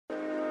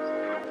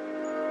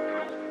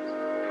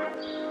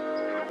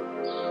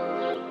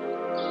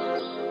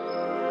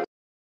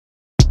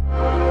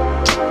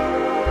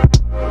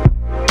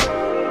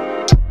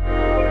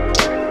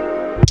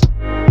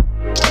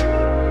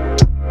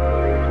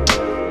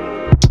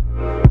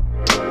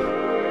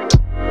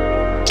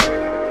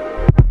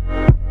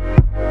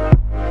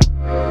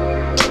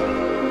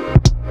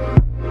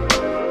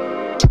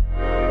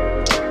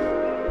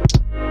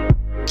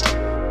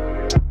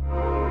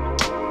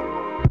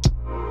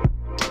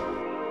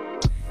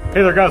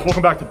Hey there guys,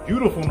 welcome back to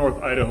beautiful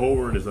North Idaho,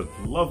 where it is a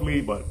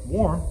lovely but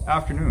warm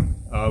afternoon.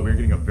 We're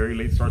getting a very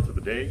late start to the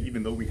day,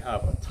 even though we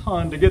have a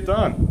ton to get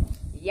done.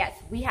 Yes,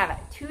 we have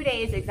 2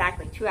 days,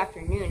 exactly 2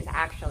 afternoons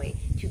actually,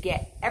 to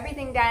get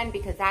everything done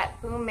because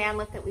that boom man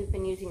lift that we've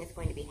been using is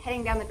going to be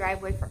heading down the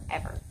driveway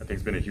forever. That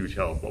thing's been a huge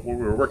help, but what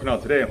we're working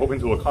on today and hoping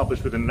to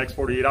accomplish within the next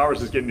 48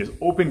 hours is getting this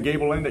open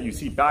gable end that you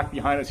see back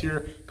behind us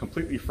here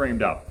completely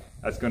framed out.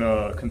 That's going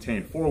to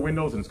contain 4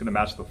 windows and it's going to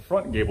match the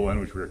front gable end,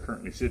 which we are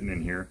currently sitting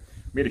in here.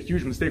 We made a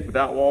huge mistake with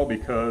that wall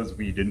because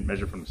we didn't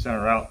measure from the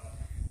center out.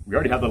 We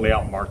already have the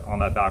layout marked on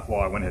that back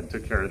wall. I went ahead and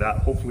took care of that.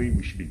 Hopefully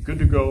we should be good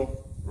to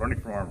go, running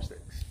from our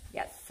mistakes.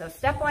 Yes, so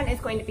step 1 is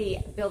going to be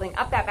building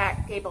up that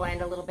back gable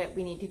end a little bit.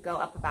 We need to go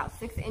up about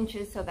 6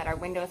 inches so that our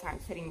windows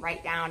aren't sitting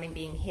right down and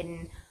being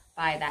hidden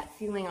by that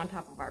ceiling on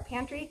top of our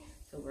pantry.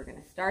 So we're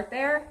going to start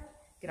there,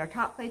 get our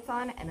top plates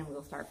on, and then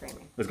we'll start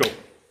framing. Let's go.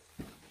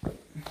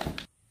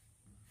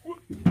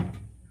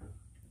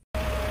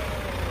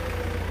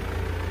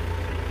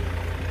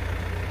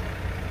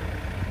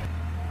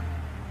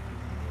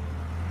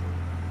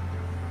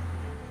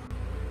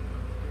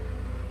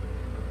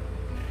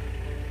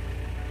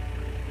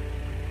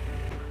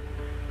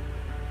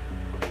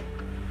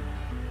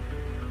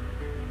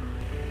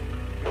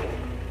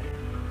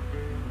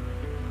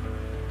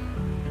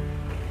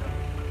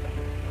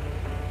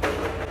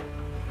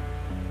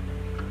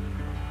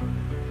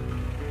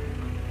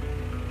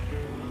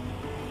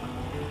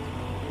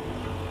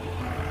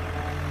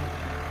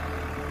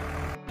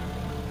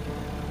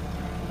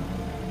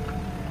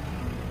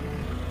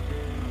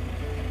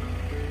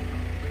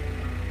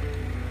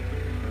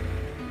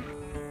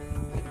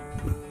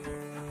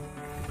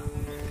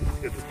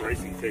 Get this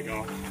bracing taken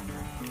off.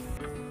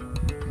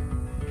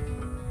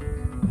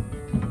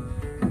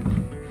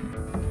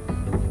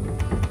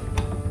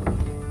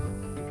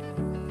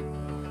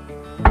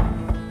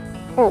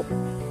 Oh.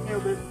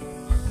 Nailed it.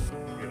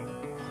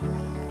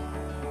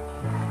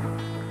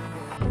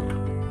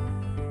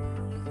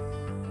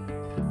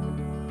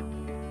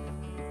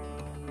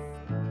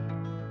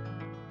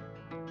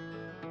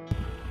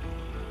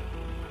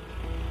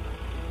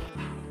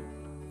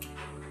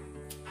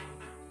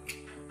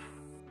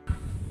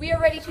 We are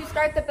ready to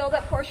start the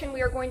build-up portion.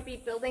 We are going to be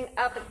building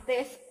up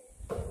this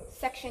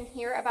section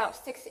here about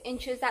 6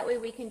 inches. That way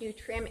we can do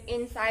trim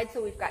inside,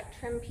 so we've got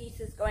trim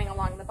pieces going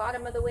along the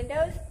bottom of the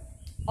windows.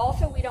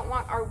 Also, we don't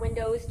want our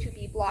windows to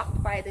be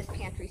blocked by this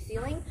pantry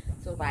ceiling,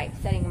 so by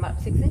setting them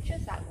up 6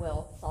 inches, that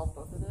will solve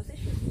both of those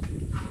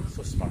issues.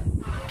 So smart.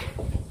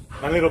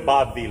 My little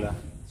Bob Vila.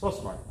 So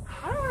smart.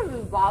 I don't want to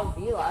be Bob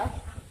Vila.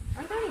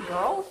 Aren't there any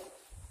girls?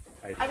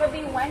 Heidi. I would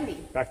be Wendy.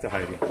 Back to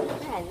Heidi.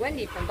 Oh,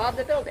 Wendy from Bob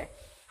the Builder.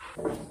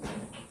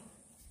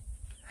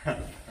 Up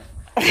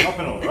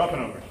and over, up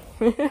and over.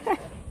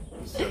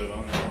 Just set it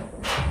on there.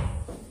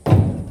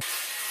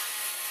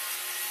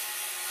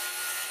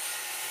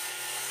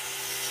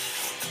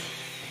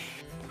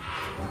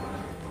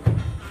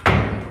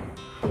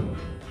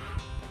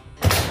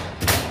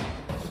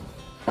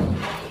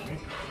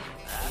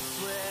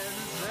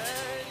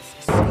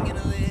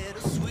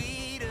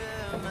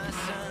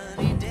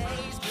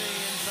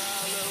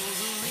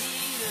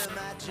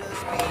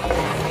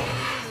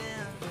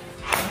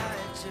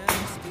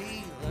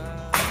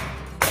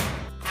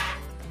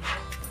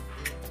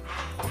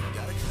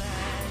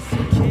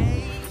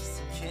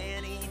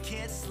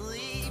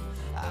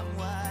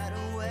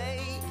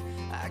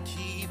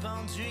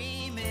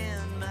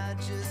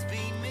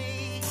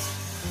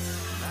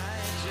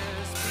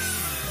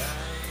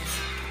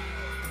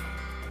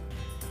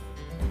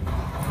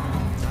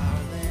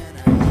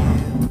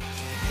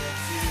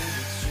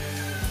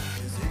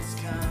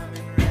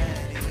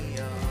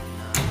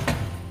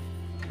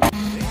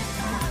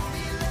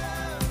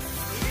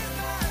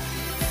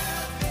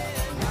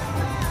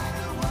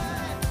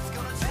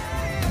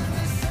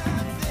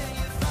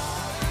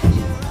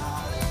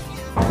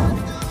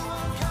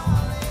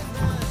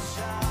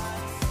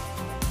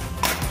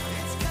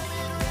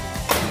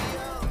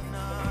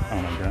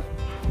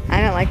 I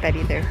don't like that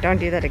either. Don't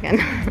do that again.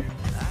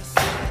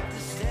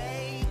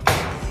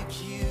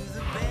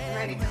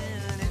 Ready.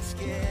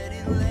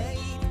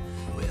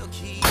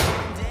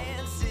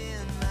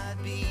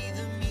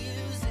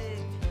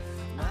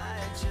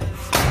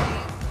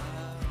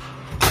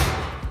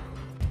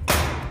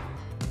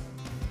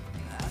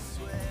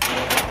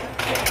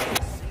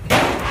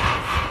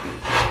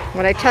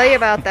 What'd I tell you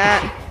about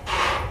that?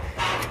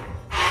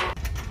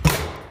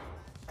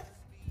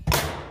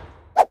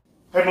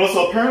 Hey Melissa,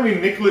 apparently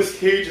Nicolas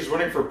Cage is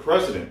running for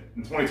president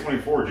in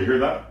 2024. Did you hear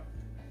that?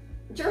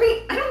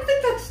 Jeremy, I don't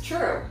think that's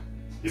true.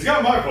 He's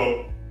got my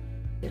vote.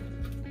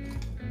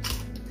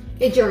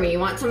 Hey Jeremy, you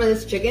want some of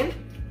this chicken?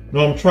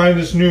 No, I'm trying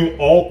this new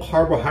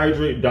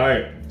all-carbohydrate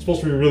diet. It's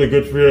supposed to be really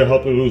good for you to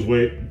help you lose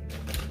weight.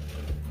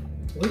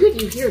 Where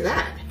did you hear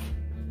that?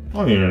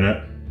 On the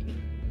internet.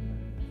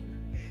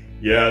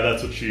 Yeah,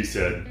 that's what she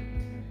said.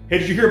 Hey,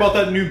 did you hear about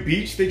that new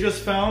beach they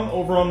just found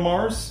over on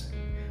Mars?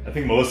 I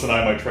think Melissa and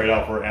I might try it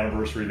out for our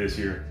anniversary this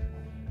year.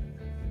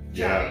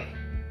 Jeremy,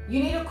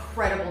 you need a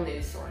credible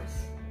news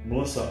source.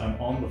 Melissa, I'm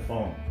on the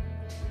phone.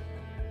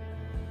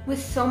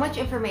 With so much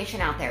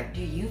information out there,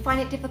 do you find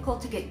it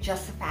difficult to get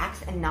just the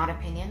facts and not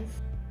opinions?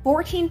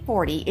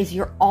 1440 is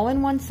your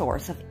all-in-one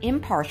source of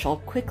impartial,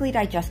 quickly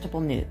digestible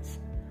news.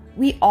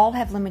 We all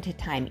have limited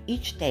time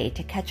each day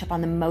to catch up on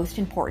the most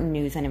important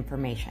news and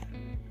information.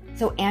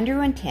 So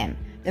Andrew and Tim,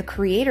 the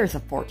creators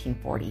of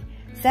 1440,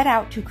 set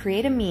out to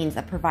create a means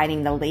of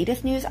providing the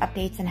latest news,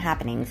 updates, and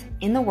happenings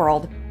in the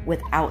world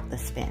without the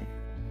spin.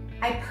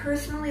 I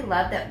personally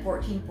love that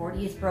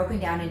 1440 is broken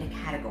down into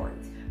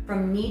categories,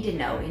 from need to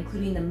know,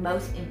 including the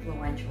most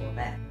influential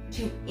event,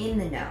 to in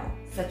the know,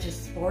 such as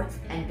sports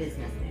and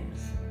business news.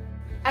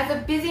 As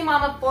a busy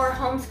mom of 4,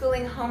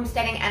 homeschooling,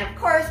 homesteading, and of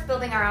course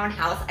building our own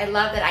house, I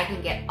love that I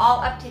can get all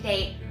up to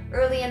date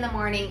early in the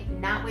morning,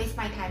 not waste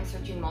my time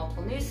searching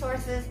multiple news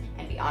sources,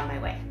 and be on my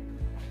way.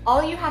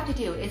 All you have to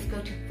do is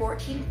go to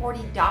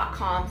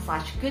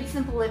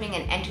 1440.com/goodsimpleliving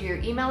and enter your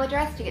email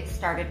address to get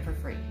started for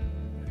free.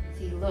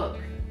 See, look.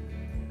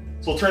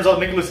 So it turns out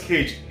Nicolas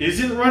Cage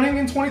isn't running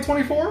in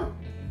 2024?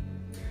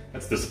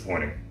 That's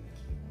disappointing.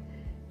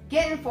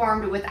 Get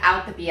informed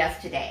without the BS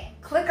today.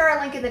 Click our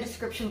link in the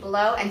description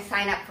below and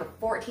sign up for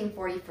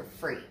 1440 for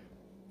free.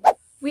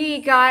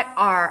 We got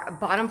our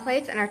bottom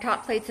plates and our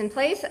top plates in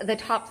place. The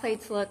top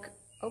plates look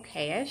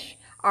okay-ish.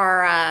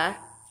 Our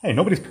hey,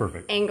 nobody's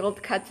perfect.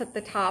 Angled cuts at the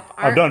top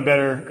I've done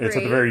better. great. It's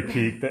at the very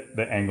peak.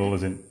 The angle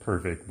isn't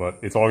perfect, but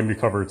it's all going to be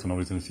covered, so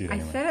nobody's going to see it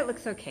anyway. I said it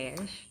looks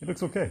okay-ish. It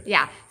looks okay.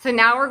 Yeah, so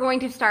now we're going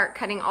to start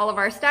cutting all of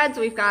our studs.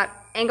 We've got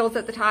angles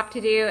at the top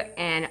to do,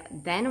 and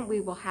then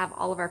we will have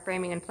all of our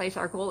framing in place.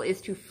 Our goal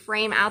is to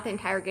frame out the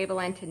entire gable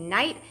end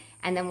tonight,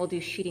 and then we'll do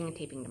sheeting and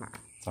taping tomorrow.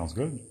 Sounds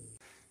good.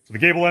 So the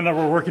gable end that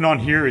we're working on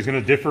here is going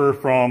to differ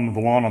from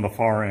the one on the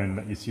far end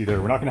that you see there.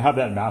 We're not going to have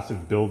that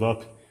massive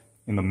buildup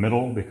in the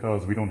middle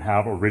because we don't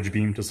have a ridge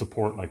beam to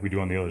support like we do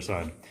on the other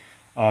side.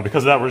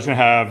 Because of that, we're just going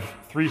to have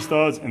 3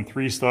 studs and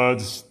 3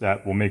 studs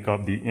that will make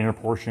up the inner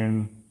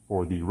portion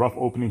for the rough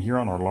opening here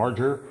on our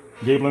larger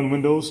gable end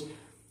windows.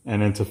 And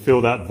then to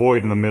fill that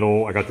void in the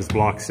middle, I got this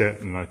block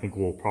set, and I think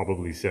we'll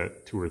probably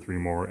set 2 or 3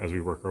 more as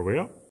we work our way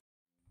up.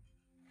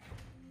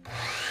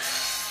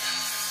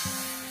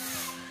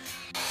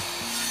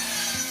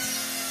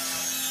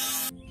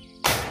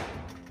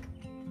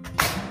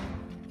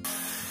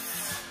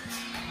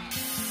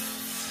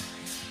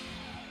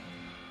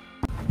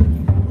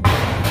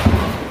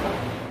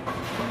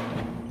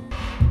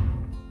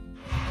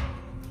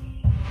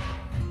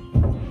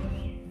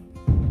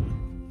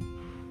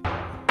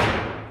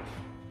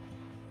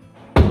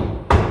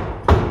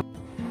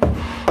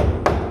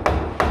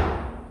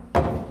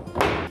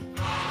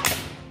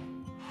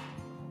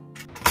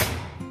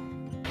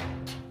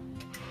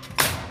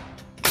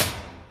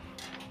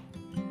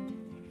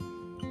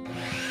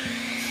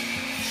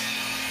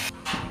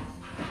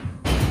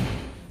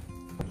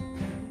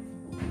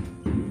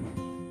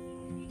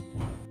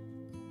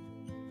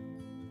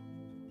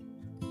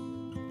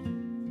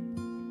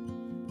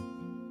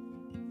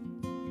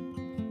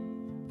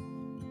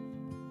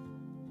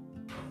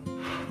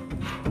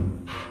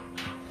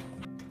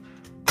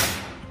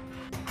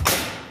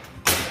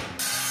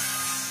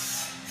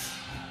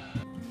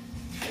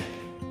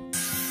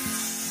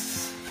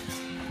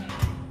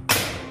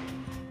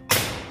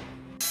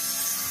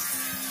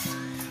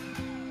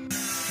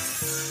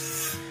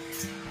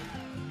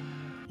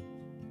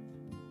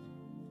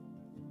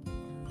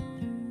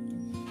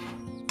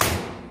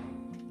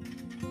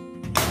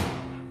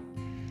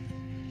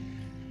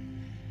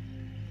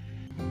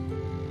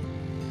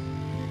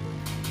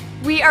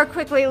 We are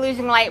quickly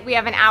losing light. We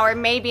have an hour,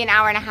 maybe an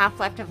hour and a half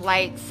left of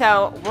light,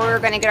 so we're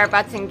gonna get our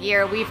butts in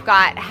gear. We've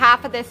got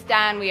half of this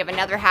done. We have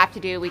another half to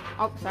do.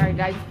 Oh, sorry,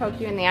 did I just poke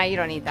you in the eye? You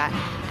don't need that.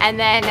 And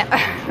then,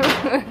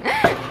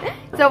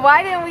 so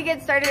why didn't we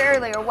get started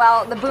earlier?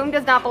 Well, the boom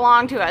does not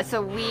belong to us,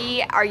 so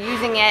we are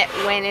using it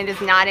when it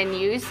is not in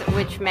use,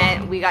 which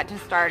meant we got to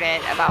start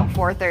it about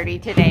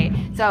 4:30 today.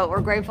 So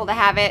we're grateful to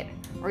have it.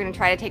 We're gonna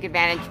try to take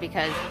advantage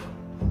because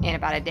in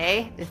about a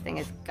day, this thing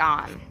is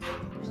gone.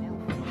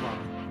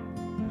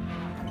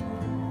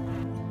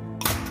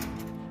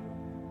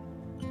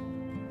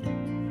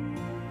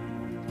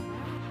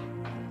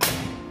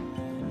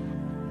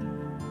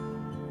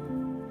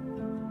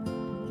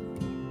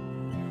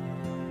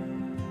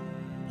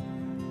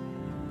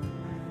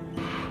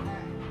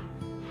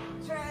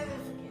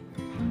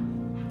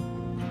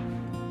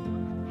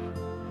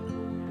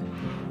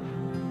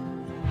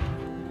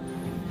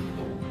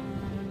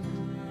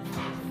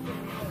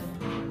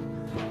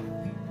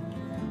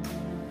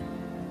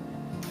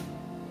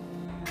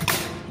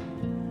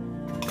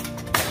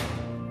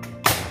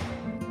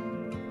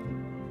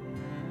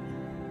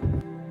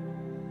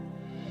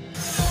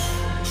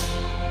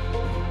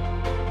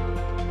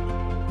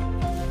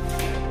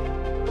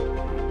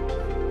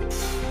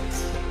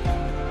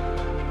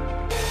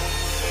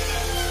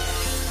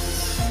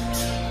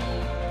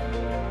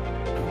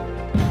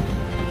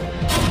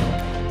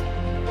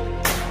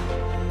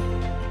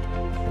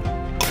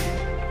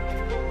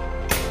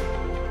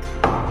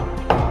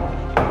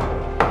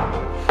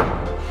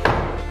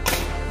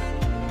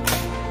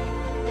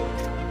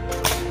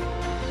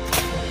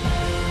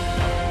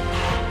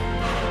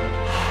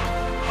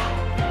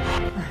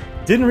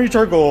 Didn't reach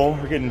our goal.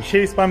 We're getting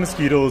chased by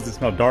mosquitoes. It's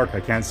now dark. I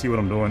can't see what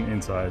I'm doing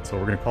inside, so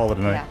we're gonna call it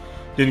a night. Yeah.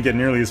 Didn't get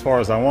nearly as far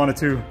as I wanted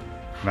to.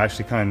 I'm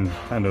actually kind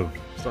of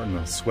starting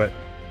to sweat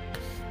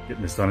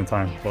getting this done in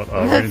time. But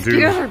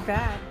Mosquitoes are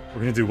bad.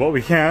 we're gonna do what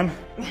we can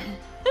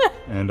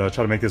and try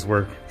to make this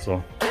work.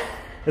 So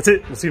that's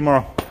it. We'll see you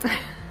tomorrow.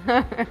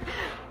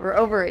 We're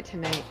over it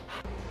tonight.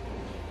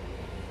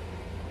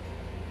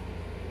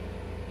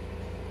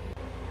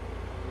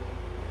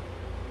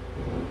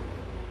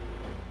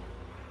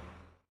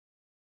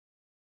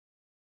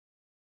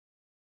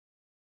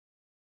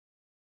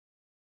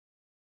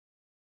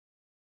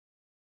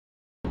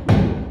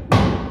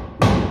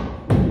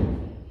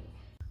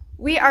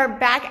 We are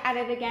back at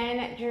it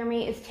again.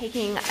 Jeremy is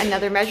taking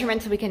another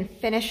measurement so we can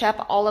finish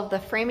up all of the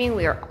framing.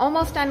 We are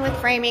almost done with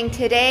framing.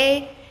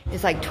 Today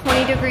is like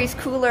 20 degrees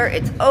cooler.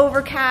 It's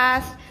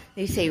overcast.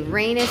 They say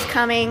rain is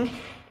coming.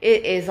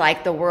 It is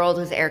like the world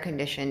is air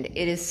conditioned.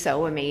 It is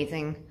so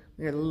amazing.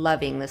 We're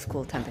loving this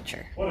cool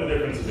temperature. What a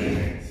difference a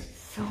day makes.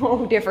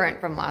 So different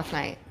from last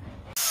night.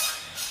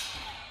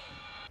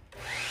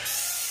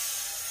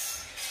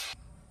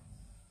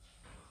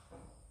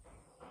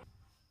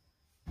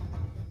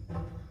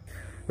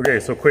 Okay,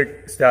 so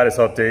quick status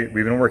update.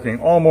 We've been working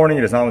all morning.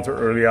 It is now into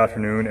early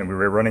afternoon, and we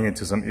were running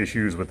into some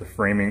issues with the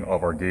framing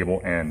of our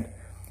gable end.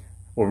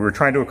 What we were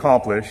trying to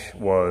accomplish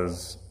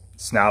was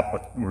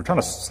we were trying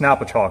to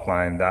snap a chalk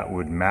line that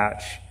would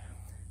match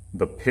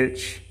the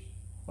pitch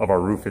of our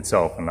roof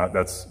itself, and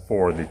that's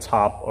for the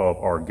top of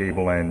our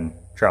gable end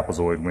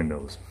trapezoid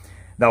windows.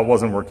 That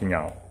wasn't working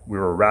out. We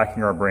were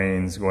racking our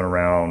brains, going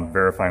around,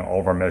 verifying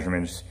all of our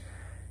measurements,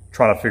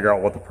 trying to figure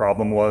out what the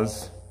problem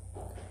was,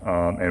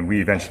 and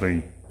we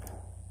eventually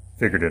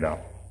figured it out.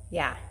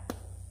 Yeah.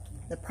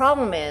 The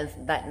problem is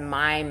that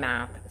my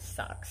math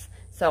sucks.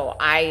 So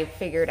I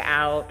figured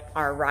out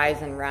our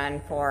rise and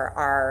run for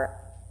our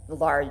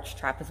large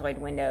trapezoid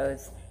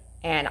windows,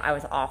 and I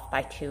was off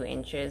by 2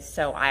 inches.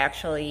 So I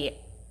actually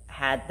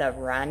had the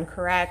run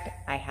correct.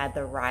 I had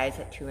the rise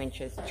at 2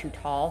 inches too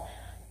tall.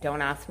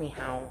 Don't ask me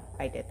how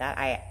I did that.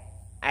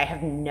 I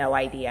have no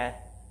idea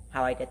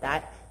how I did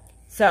that.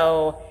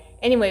 So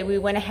anyway, we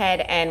went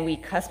ahead and we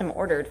custom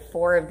ordered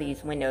 4 of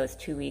these windows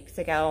 2 weeks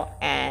ago,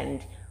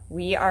 and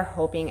we are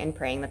hoping and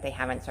praying that they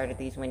haven't started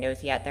these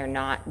windows yet. They're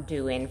not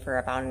due in for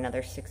about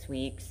another 6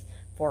 weeks,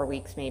 4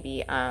 weeks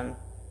maybe.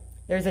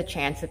 There's a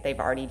chance that they've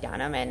already done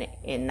them, and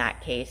in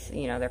that case,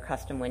 you know, they're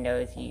custom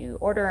windows. You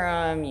order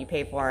them, you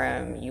pay for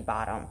them, you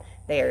bought them.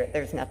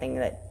 There's nothing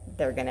that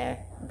they're gonna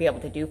be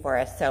able to do for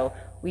us. So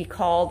we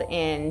called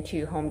in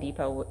to Home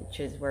Depot, which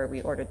is where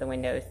we ordered the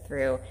windows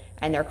through,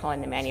 and they're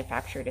calling the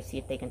manufacturer to see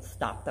if they can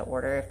stop the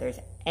order, if there's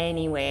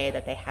any way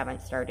that they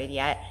haven't started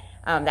yet.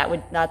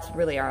 That's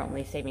really our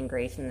only saving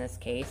grace in this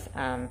case.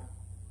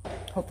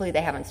 Hopefully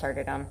they haven't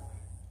started them.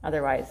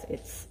 Otherwise,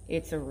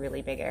 it's a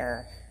really big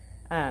error.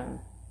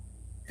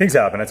 Things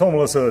happen. I told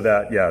Melissa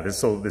that, yeah,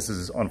 this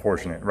is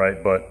unfortunate,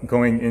 right? But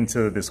going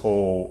into this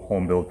whole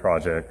home build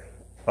project,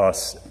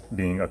 us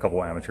being a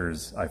couple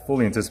amateurs, I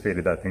fully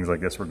anticipated that things like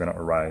this were going to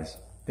arise.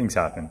 Things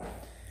happen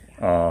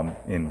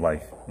in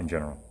life in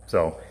general.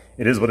 So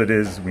it is what it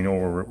is. We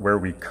know where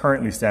we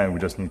currently stand. We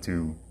just need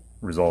to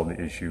resolve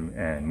the issue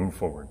and move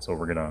forward. So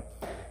we're going to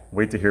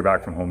wait to hear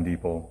back from Home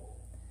Depot.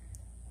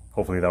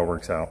 Hopefully that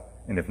works out.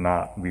 And if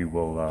not,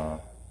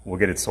 we'll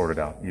get it sorted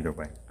out either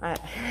way.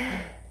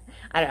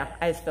 I don't know.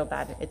 I just feel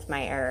bad. It's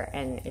my error,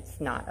 and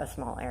it's not a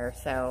small error.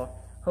 So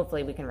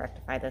hopefully we can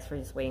rectify this. We're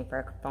just waiting for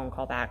a phone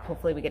call back.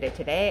 Hopefully we get it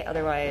today.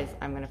 Otherwise,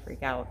 I'm going to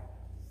freak out.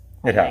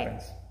 It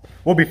happens.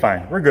 We'll be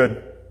fine. We're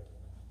good.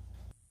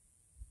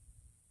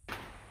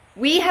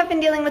 We have been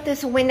dealing with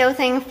this window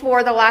thing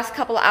for the last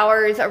couple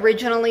hours.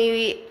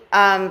 Originally,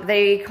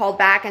 they called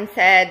back and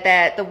said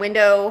that the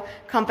window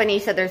company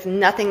said there's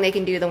nothing they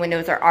can do. The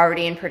windows are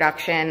already in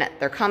production.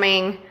 They're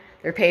coming.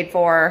 They're paid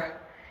for.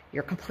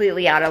 You're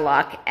completely out of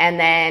luck. And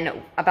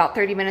then about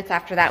 30 minutes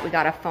after that, we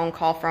got a phone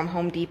call from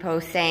Home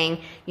Depot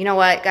saying, you know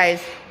what, guys,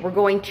 we're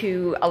going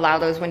to allow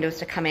those windows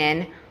to come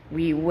in.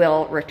 We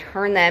will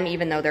return them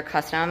even though they're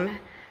custom,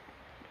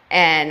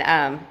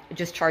 and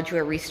just charge you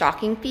a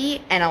restocking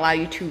fee and allow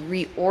you to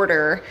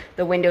reorder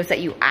the windows that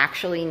you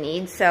actually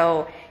need.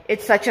 So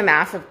it's such a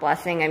massive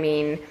blessing. I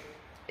mean,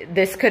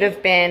 this could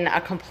have been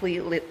a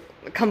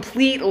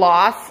complete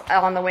loss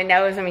on the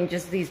windows. I mean,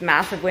 just these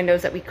massive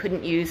windows that we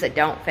couldn't use, that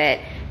don't fit.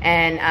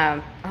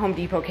 And Home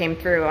Depot came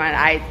through, and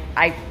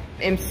I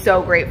am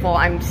so grateful.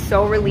 I'm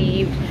so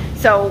relieved.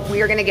 So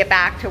we are going to get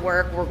back to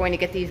work. We're going to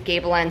get these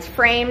gable ends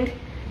framed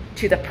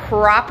to the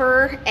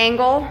proper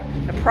angle,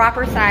 the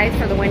proper size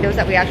for the windows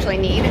that we actually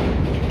need.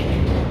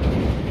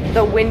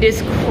 The wind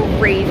is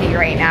crazy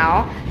right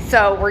now.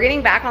 So we're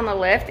getting back on the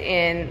lift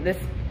in this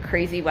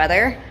crazy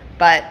weather,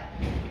 but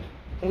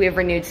we have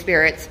renewed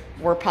spirits.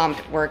 We're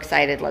pumped. We're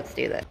excited. Let's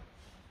do this.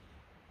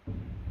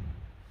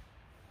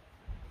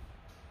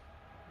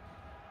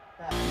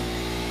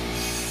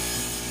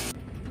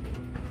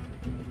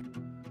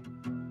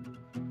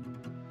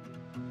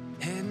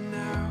 Heading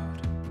out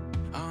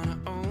on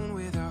our own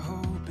with our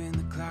hope in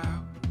the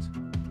clouds,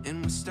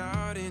 and we're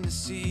starting to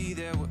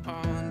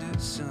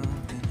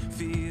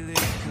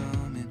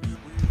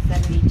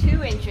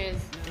 72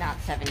 inches, not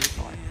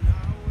 74.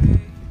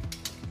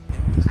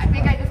 I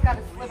think I just got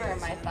a sliver in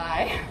my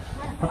thigh.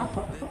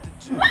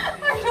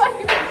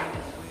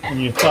 In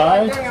your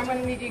thigh? I'm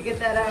gonna need you to get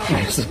that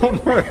out.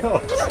 Somewhere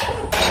else.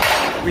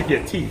 We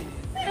get teeth.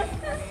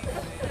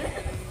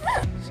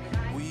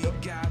 We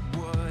got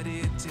what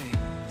it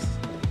takes.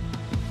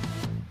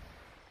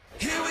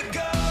 Here we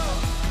go.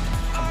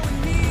 All we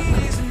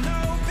need is an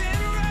open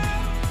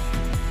road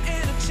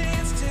and a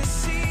chance to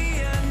see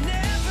a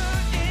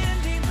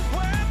never-ending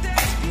world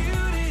that's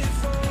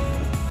beautiful.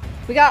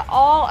 We got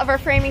all of our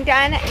framing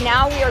done.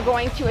 Now we are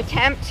going to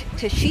attempt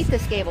to sheath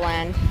this gable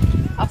end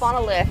up on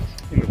a lift.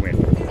 In the wind.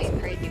 In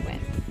crazy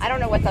wind. I don't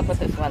know what's up with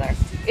this weather.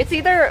 It's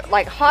either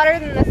like hotter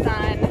than the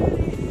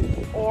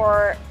sun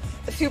or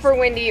super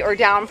windy or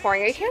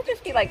downpouring. It can't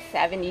just be like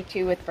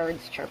 72 with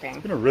birds chirping.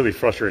 It's been a really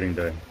frustrating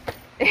day.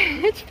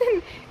 It's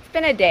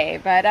been a day,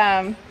 but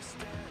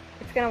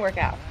it's gonna work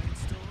out.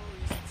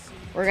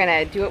 We're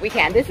gonna do what we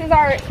can. This is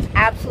our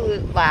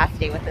absolute last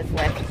day with this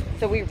lift,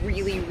 so we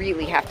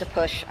really have to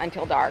push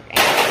until dark and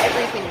get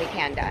everything we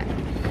can done.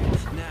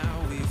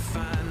 Now we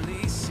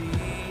finally see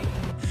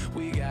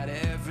we got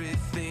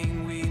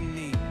everything we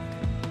need.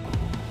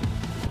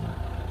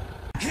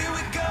 Here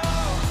we go.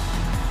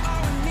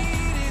 All we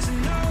need is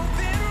an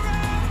open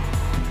road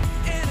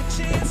and a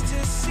chance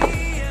to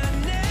see a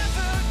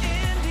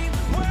never-ending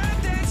world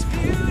that's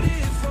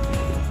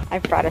beautiful.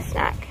 I've brought a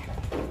snack.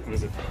 What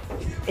is it?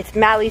 It's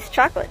Mally's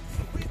chocolates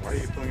Why are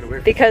you pulling it away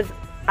from because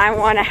I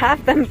want to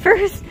have them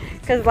first.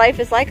 Because life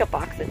is like a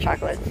box of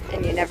chocolates,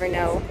 and you never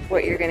know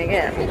what you're gonna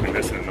get. me?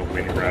 This and the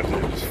wind grabs it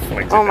and just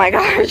flings Oh it my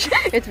down. gosh,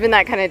 it's been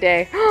that kind of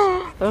day.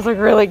 Those look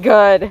really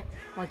good.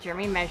 While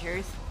Jeremy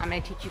measures, I'm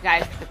gonna teach you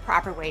guys the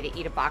proper way to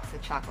eat a box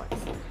of chocolates.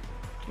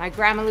 My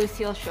Grandma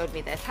Lucille showed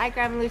me this. Hi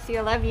Grandma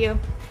Lucille, love you.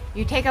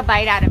 You take a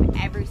bite out of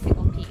every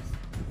single piece.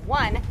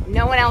 One,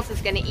 no one else is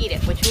gonna eat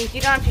it, which means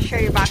you don't have to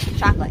share your box of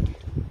chocolate.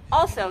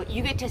 Also,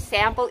 you get to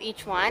sample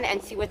each one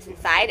and see what's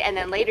inside, and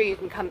then later you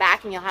can come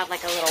back and you'll have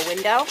like a little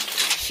window.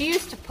 She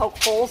used to poke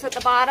holes at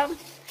the bottom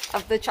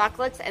of the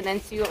chocolates and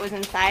then see what was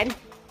inside.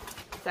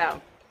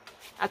 So,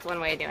 that's one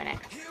way of doing it.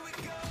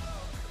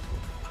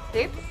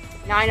 See?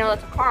 Now I know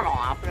that's a caramel,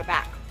 I'll put it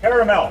back.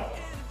 Caramel.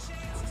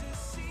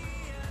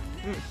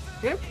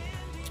 See?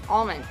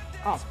 Almond.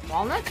 Oh,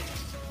 walnuts?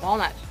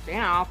 Walnuts. See,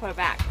 now I'll put it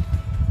back.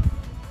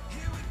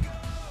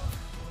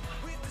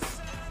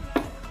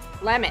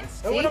 Lemon.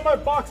 I went in my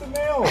box of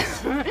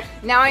nails.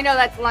 Now I know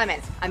that's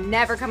lemon. I'm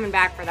never coming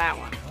back for that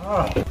one.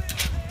 Ah.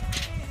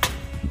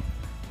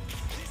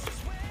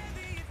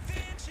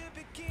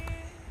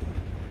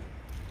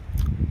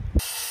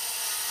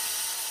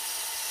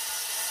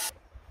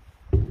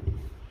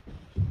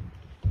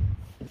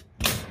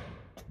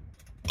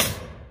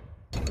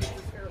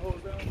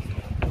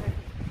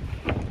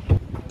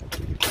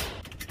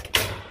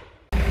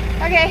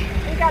 Okay,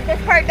 we got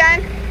this part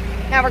done.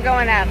 Now we're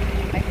going up.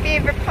 My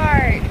favorite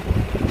part.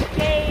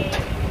 Yay!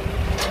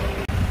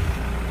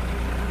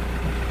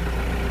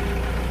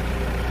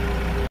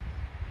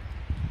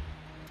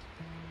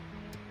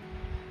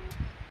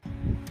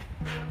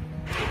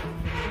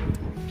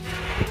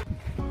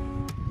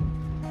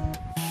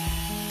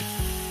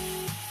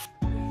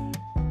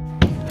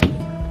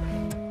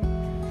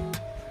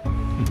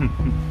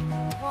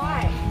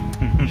 Why?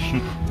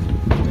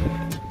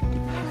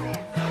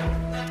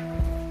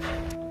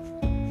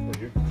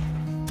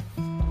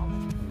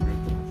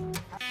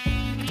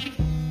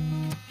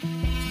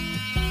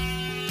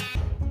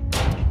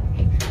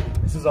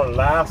 This is our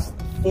last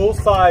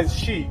full-size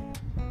sheet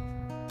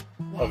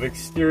of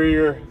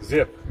exterior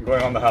zip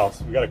going on the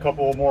house. We got a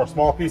couple more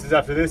small pieces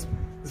after this.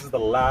 This is the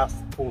last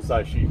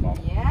full-size sheet, Mom.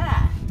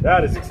 Yeah.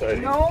 That is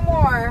exciting. No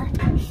more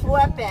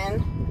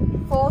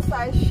schlepping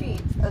full-size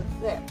sheets of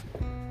zip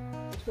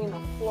between the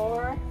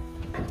floor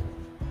and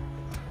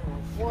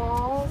the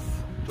walls.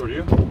 Toward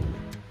you?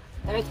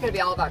 And it's gonna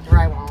be all about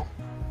drywall.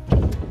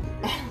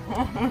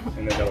 And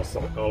then that'll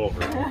suck all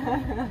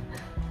over.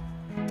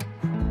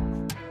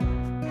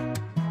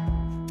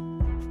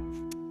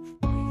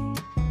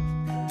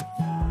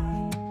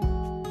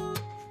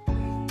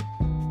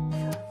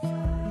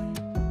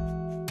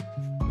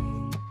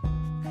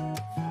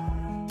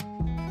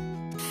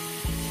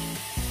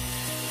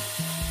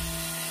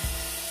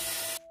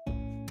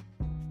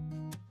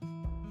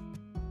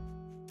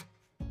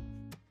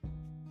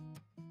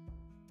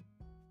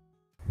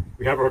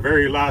 We have our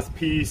very last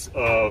piece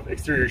of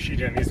exterior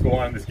sheeting that needs to go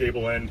on this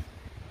gable end. You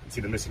can see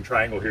the missing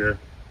triangle here.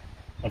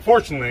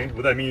 Unfortunately,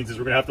 what that means is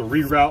we're gonna have to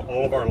reroute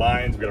all of our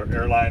lines. We got our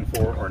air line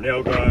for our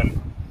nail gun,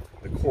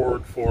 the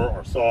cord for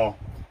our saw.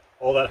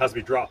 All that has to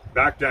be dropped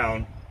back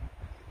down,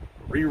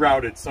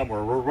 rerouted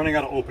somewhere. We're running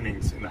out of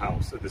openings in the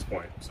house at this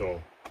point,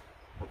 so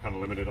we're kind of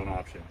limited on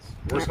options.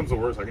 Worst comes to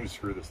worst, I can just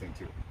screw this thing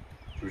too.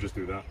 Should we just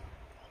do that?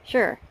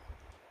 Sure.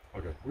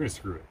 Okay, we're gonna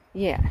screw it.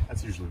 Yeah.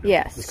 That's usually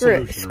Yeah, the screw it.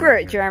 solution Screw around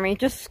it, here. Jeremy.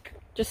 Just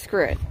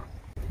screw it.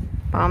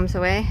 Bombs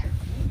away.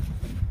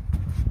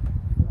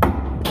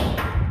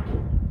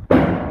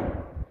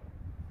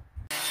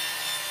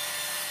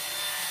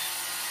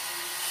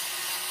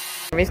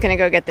 He's gonna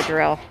go get the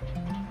drill.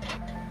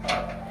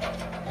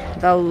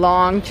 The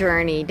long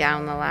journey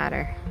down the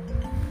ladder.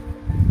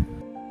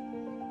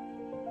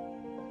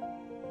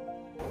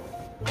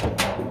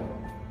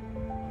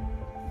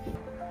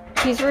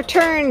 He's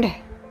returned.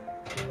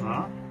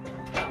 Huh?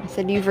 I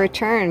said you've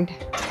returned.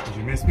 Did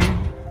you miss me?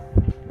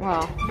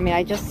 Well, I mean,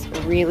 I just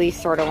really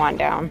sort of want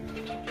down.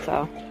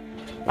 So,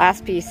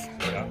 last piece.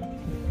 Yeah.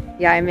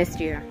 Yeah, I missed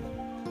you.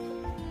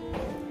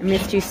 I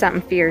missed you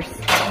something fierce.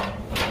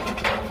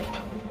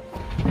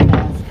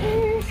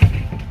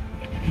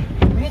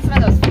 We need some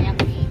of those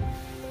fancy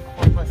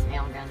cordless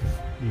nail guns.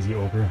 Easy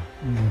Oprah.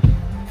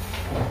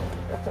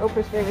 That's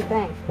Oprah's favorite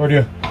thing. What do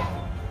you?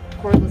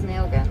 Cordless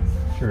nail guns.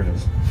 Sure it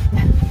is.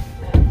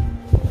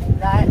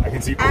 That I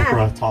can see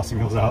Oprah tossing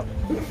those out.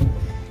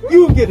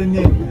 You get a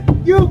nail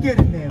gun. You get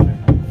a nail gun.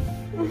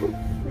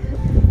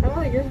 I don't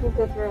think you're supposed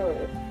to throw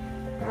it.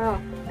 Oh,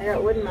 I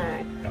got wood in my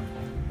eye. Yeah.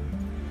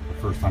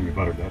 The first time you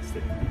buttered that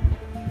steak.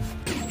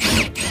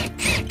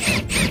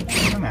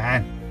 Come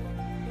on.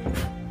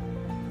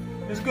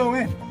 Just go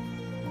in.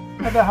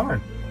 Not that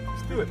hard.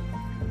 Just do it.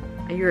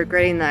 Are you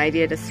regretting the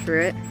idea to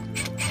screw it?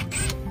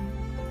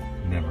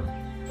 Never.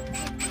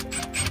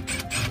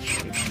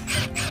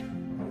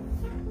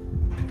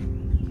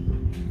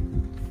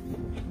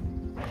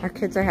 Our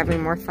kids are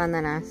having more fun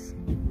than us.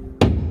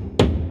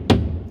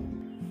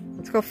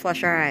 Let's go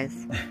flush our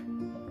eyes.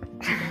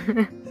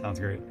 Sounds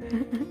great.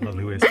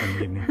 Lovely way to spend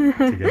the evening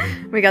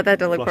together. We got that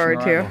to look Flushing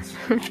forward our to.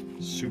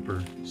 eyeballs.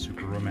 Super,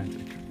 super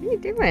romantic. What are you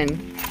doing?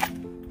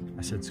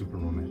 I said super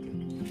romantic.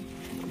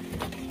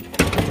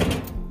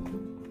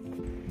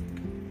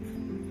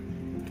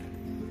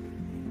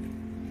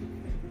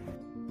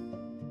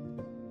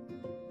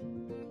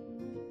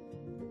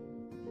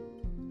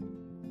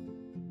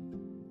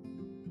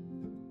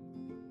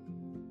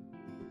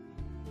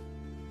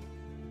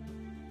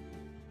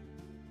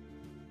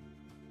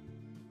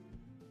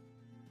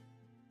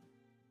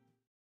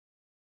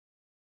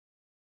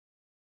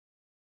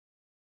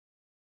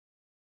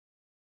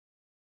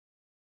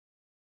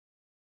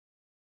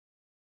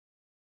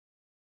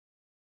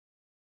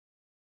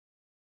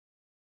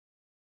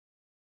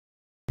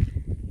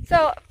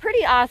 So,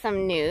 pretty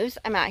awesome news.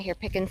 I'm out here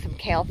picking some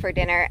kale for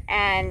dinner,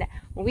 and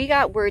we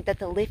got word that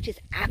the lift is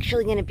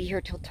actually going to be here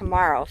till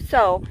tomorrow.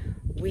 So,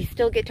 we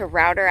still get to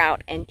route her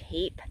out and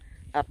tape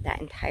up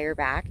that entire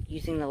back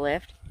using the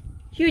lift.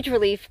 Huge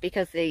relief,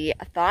 because the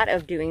thought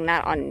of doing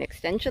that on an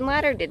extension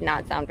ladder did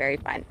not sound very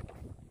fun.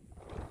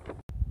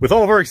 With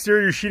all of our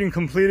exterior sheeting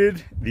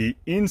completed, the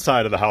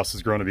inside of the house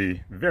is going to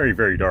be very,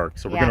 very dark.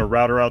 So we're going to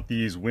router out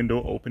these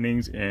window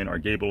openings in our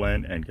gable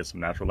end and get some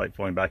natural light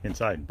flowing back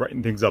inside.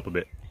 Brighten things up a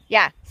bit.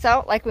 Yeah,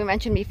 so like we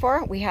mentioned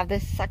before, we have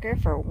this sucker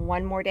for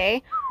one more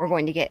day. We're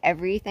going to get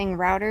everything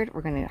routed.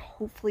 We're going to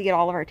hopefully get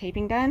all of our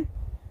taping done,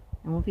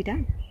 and we'll be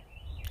done.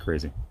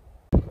 Crazy.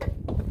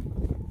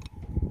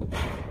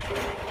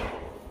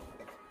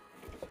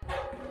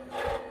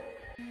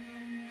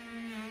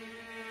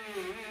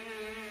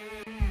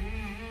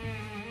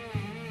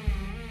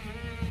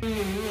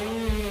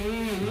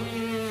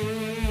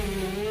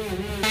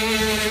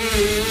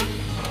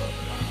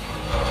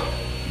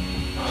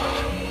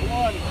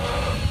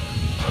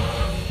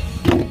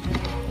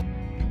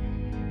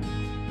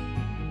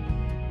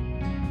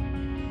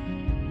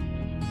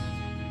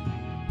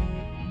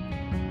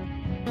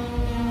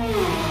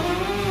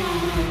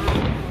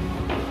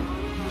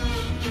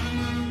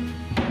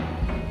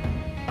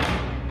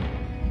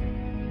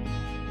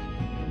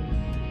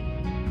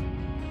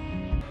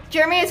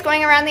 Jeremy is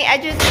going around the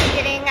edges and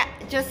getting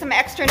just some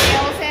extra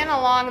nails in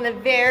along the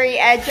very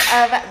edge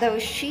of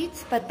those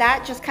sheets, but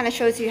that just kind of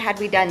shows you had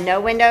we done no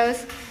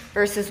windows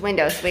versus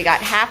windows. So we got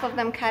half of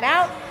them cut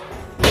out,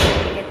 we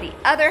get the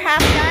other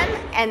half done,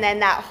 and then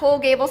that whole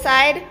gable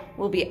side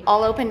will be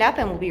all opened up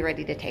and we'll be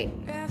ready to tape.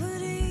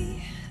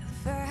 Gravity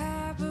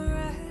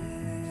evaporated.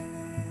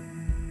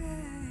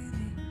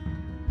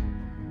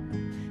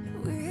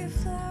 We're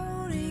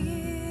floating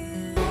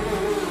in.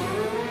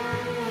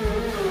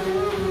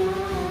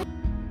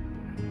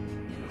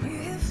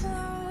 We're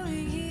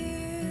floating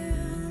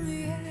in the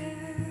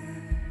air.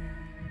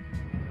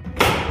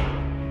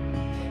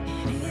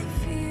 And it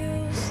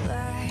feels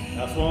like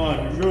Last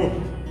one, go.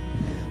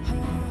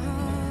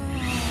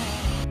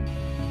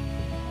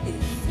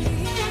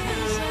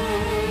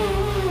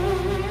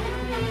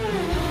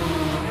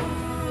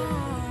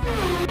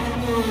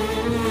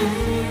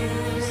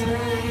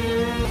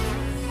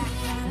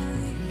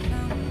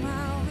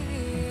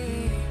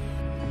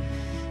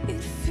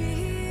 it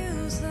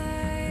feels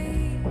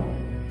like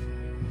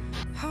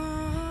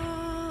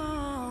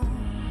home.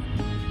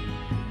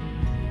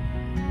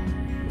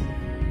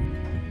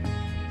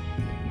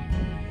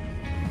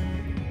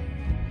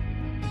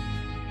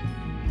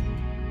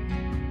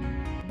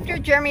 After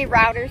Jeremy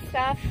routers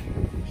stuff,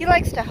 he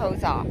likes to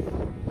hose off,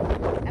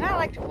 and I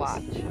like to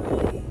watch.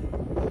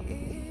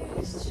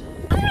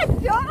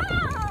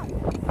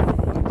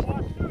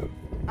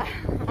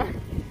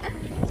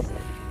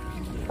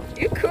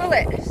 You cool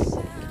it.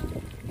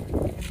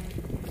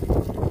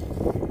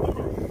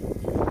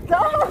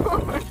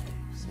 Don't.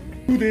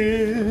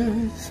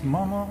 do this,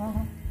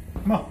 mama.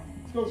 Come on,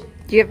 let's go.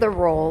 Do you have the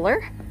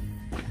roller?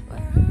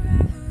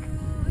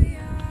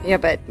 Yeah,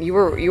 but you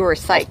were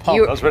psyched. I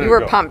was ready you to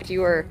were go. pumped.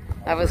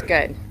 That was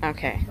good.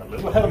 Okay. A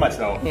little ahead of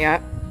myself.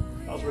 Yeah.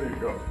 I was ready to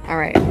go. All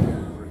right.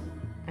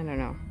 I don't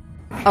know.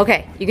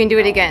 Okay, you can do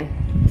it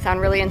again.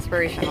 Sound really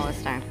inspirational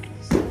this time.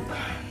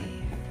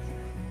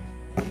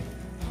 Let's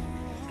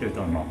get it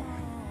done, mama.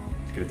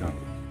 Let's get it done.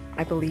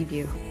 I believe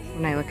you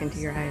when I look into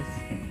your eyes.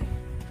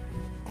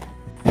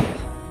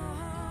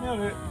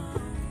 Nailed it.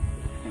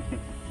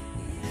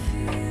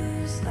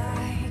 Feels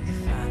like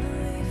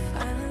finally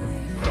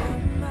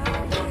found my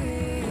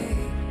way.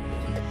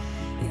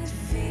 It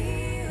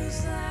feels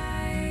like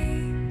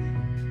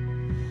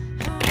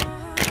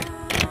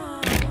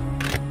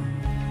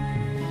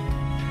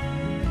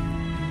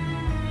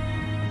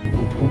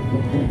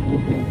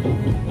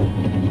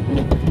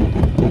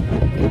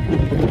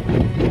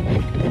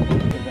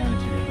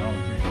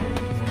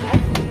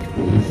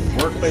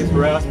Workplace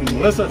harassment.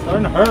 Melissa, it's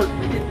starting to hurt.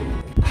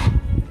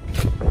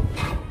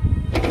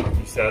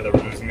 You sad that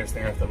we're losing this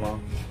thing after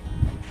long?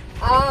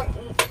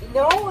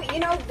 No, you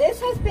know,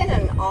 this has been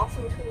an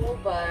awesome tool,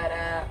 but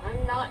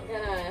I'm not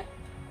gonna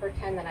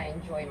pretend that I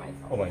enjoy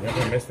myself. Hold on, you're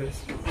gonna miss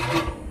this?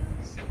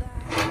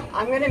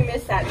 I'm gonna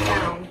miss that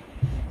sound.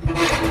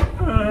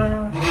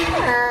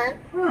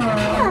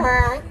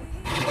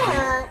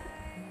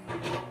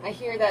 I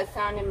hear that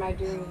sound in my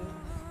dreams.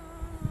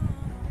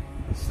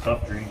 It's a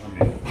tough dream for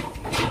me.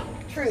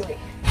 Truly.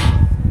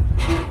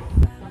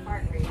 My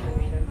heart rate's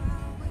amazing.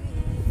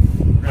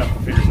 We're gonna have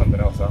to figure something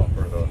else out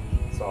for the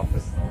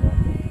office.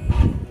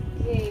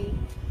 Yay.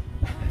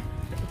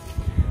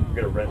 We're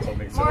gonna rent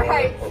something More similar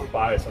height. or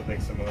buy something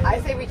similar. I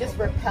say we just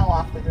rappel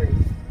off the roof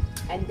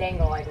and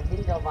dangle like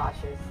window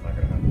washes. Not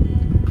gonna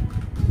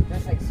happen.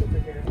 Just like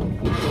superheroes.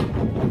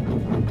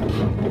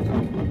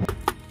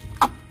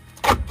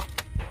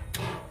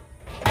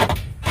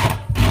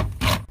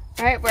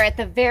 All right, we're at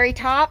the very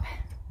top.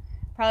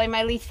 Probably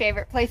my least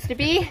favorite place to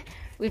be.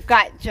 We've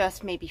got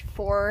just maybe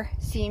 4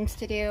 seams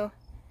to do,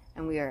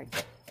 and we are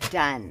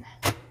done.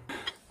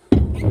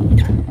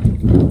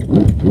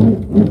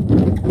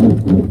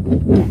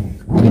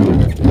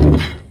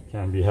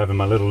 Can't be having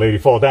my little lady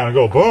fall down and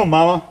go, boom,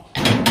 mama.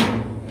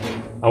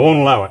 I won't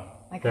allow it.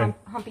 Like Okay.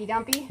 Humpy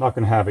Dumpy? Not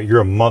gonna have it.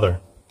 You're a mother.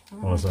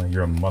 Melissa,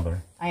 you're a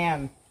mother. I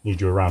am.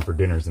 Need you around for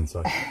dinners and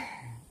such.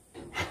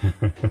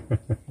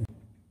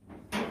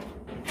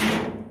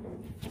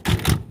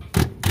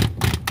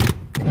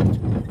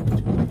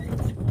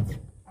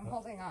 I'm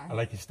holding I on.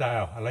 like your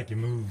style. I like your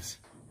moves.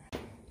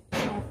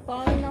 I'll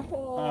fall in the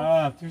hole.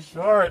 Ah, too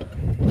short.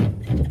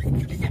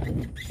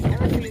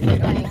 Never freeze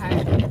it any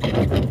higher.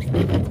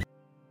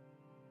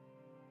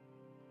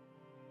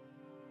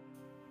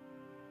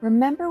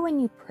 Remember when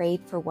you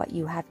prayed for what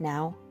you have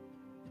now?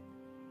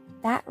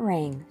 That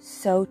rang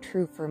so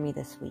true for me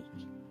this week.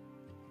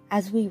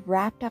 As we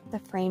wrapped up the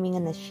framing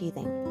and the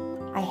sheathing,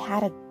 I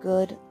had a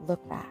good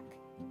look back.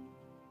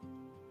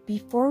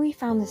 Before we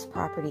found this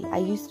property, I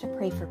used to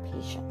pray for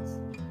patience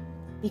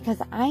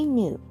because I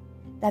knew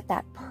that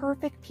that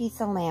perfect piece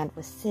of land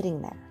was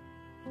sitting there.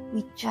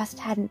 We just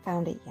hadn't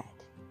found it yet.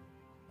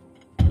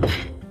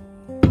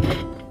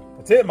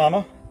 That's it,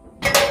 mama.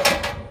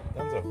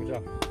 Dunzo, good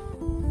job.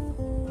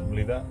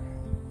 Believe that?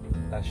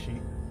 Last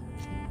sheet,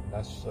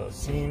 last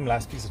seam,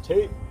 last piece of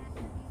tape.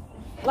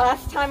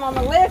 Last time on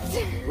the lift.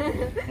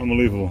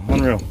 Unbelievable,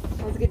 unreal.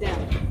 Let's get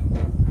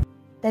down.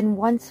 Then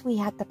once we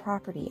had the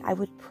property, I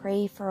would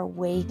pray for a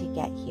way to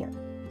get here.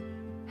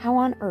 How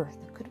on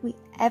earth could we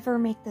ever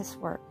make this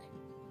work?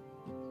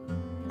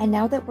 And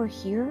now that we're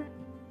here,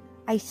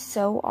 I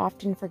so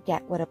often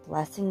forget what a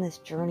blessing this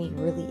journey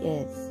really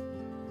is.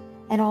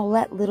 And I'll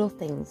let little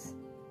things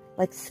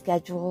like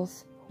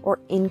schedules or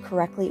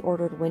incorrectly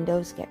ordered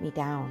windows get me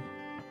down.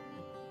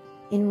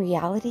 In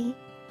reality,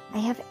 I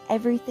have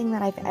everything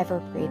that I've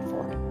ever prayed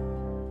for.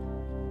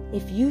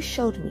 If you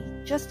showed me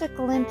just a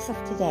glimpse of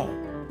today,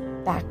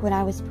 back when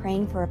I was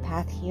praying for a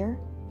path here,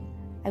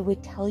 I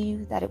would tell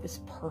you that it was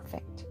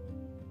perfect.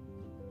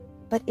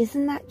 But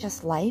isn't that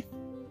just life?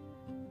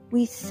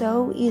 We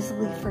so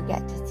easily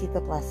forget to see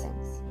the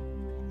blessings,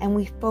 and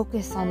we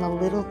focus on the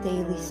little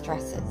daily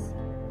stresses,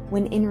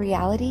 when in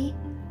reality,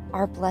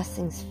 our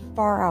blessings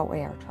far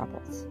outweigh our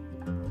troubles.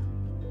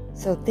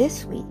 So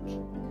this week,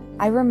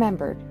 I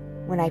remembered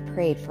when I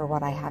prayed for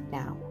what I have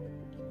now,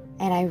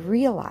 and I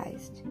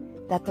realized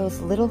that those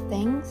little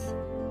things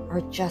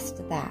are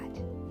just that.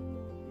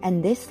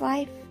 And this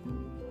life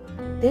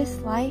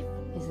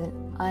is an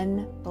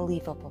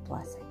unbelievable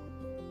blessing.